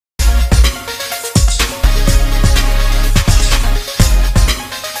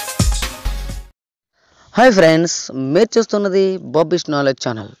Hi friends, మీరు చూస్తున్నది Bobby's knowledge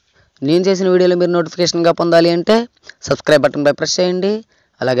channel. నేను చేసిన వీడియోలు మీరు నోటిఫికేషన్గా పొందాలి అంటే సబ్స్క్రైబ్ బటన్పై ప్రెస్ చేయండి,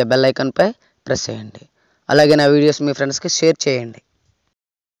 అలాగే బెల్ ఐకాన్పై ప్రెస్ చేయండి. అలాగే నా వీడియోస్ మీ ఫ్రెండ్స్కి షేర్ చేయండి.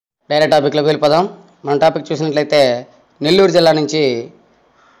 డైరెక్ట్ టాపిక్లోకి వెళ్ళిపోదాం. మన టాపిక్ చూసినట్లయితే నెల్లూరు జిల్లా నుంచి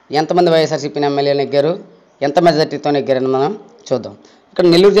ఎంతమంది వైఎస్ఆర్సీపీ ఎమ్మెల్యేలు నెగ్గారు, ఎంత మెజార్టీతో నెగ్గారని మనం చూద్దాం. ఇక్కడ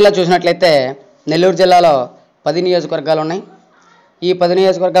నెల్లూరు జిల్లా చూసినట్లయితే నెల్లూరు జిల్లాలో 10 నియోజకవర్గాలు ఉన్నాయి. ఈ 10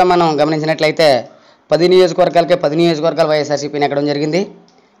 నియోజకవర్గాలు మనం గమనించినట్లయితే 10 నియోజకవర్గాలకే 10 నియోజకవర్గాలు వైఎస్ఆర్సీపీని ఎక్కడం జరిగింది.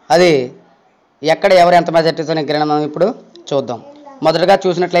 అది ఎక్కడ ఎవరు ఎంత మెజార్టీతో నెగ్గారని మనం ఇప్పుడు చూద్దాం. మొదటగా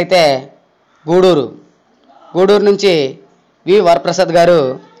చూసినట్లయితే గూడూరు నుంచి వి వరప్రసాద్ గారు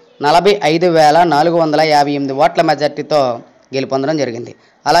 45,458 ఓట్ల మెజార్టీతో గెలుపొందడం జరిగింది.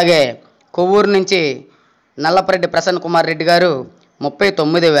 అలాగే కొవ్వూరు నుంచి నల్లపరెడ్డి ప్రసన్న కుమార్ రెడ్డి గారు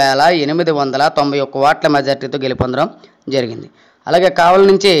 39,891 ఓట్ల మెజార్టీతో గెలుపొందడం జరిగింది. అలాగే కావలి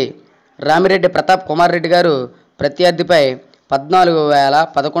నుంచి రామిరెడ్డి ప్రతాప్ కుమార్ రెడ్డి గారు ప్రత్యర్థిపై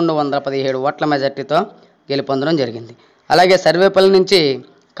 14,1117 ఓట్ల మెజార్టీతో గెలుపొందడం జరిగింది. అలాగే సర్వేపల్లి నుంచి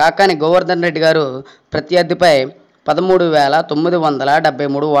కాకాని గోవర్ధన్ రెడ్డి గారు ప్రత్యర్థిపై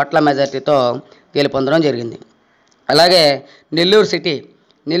 13,973 ఓట్ల మెజార్టీతో గెలుపొందడం జరిగింది. అలాగే నెల్లూరు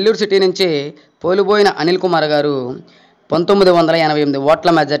సిటీ నుంచి పోలిబోయిన అనిల్ కుమార్ గారు 1988 ఓట్ల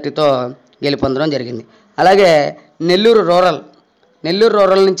మెజార్టీతో గెలుపొందడం జరిగింది. అలాగే నెల్లూరు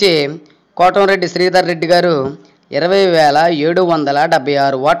రూరల్ నుంచి కోటంరెడ్డి శ్రీధర్ రెడ్డి గారు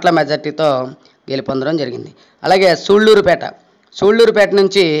 20,776 ఓట్ల మెజార్టీతో గెలుపొందడం జరిగింది. అలాగే సూళ్ళూరుపేట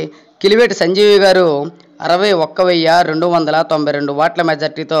నుంచి కిలివేటి సంజీవి గారు 61,292 ఓట్ల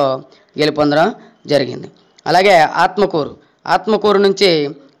మెజార్టీతో గెలుపొందడం జరిగింది. అలాగే ఆత్మకూరు నుంచి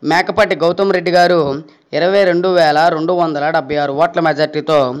మేకపాటి గౌతమ్ రెడ్డి గారు 22,276 ఓట్ల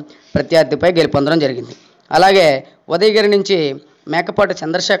మెజార్టీతో ప్రత్యర్థిపై గెలుపొందడం జరిగింది. అలాగే ఉదయగిరి నుంచి మేకపాటి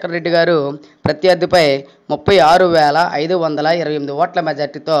చంద్రశేఖర్ రెడ్డి గారు ప్రత్యర్థిపై 36,528 ఓట్ల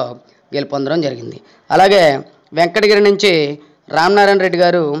మెజార్టీతో గెలుపొందడం జరిగింది. అలాగే వెంకటగిరి నుంచి రామనారాయణ రెడ్డి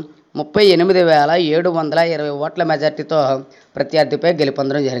గారు 38,720 ఓట్ల మెజార్టీతో ప్రత్యర్థిపై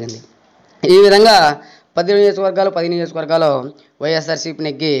గెలుపొందడం జరిగింది. ఈ విధంగా 10 నియోజకవర్గాలు వైఎస్ఆర్సీపీ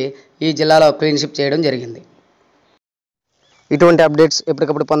నెగ్గి ఈ జిల్లాలో క్లీన్షిప్ చేయడం జరిగింది. ఇటువంటి అప్డేట్స్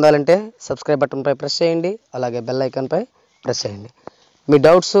ఎప్పటికప్పుడు పొందాలంటే సబ్స్క్రైబ్ బటన్పై ప్రెస్ చేయండి, అలాగే బెల్ ఐకాన్పై ప్రెస్ చేయండి. మీ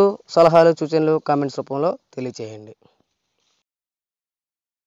డౌట్స్, సలహాలు, సూచనలు కామెంట్స్ రూపంలో తెలియచేయండి.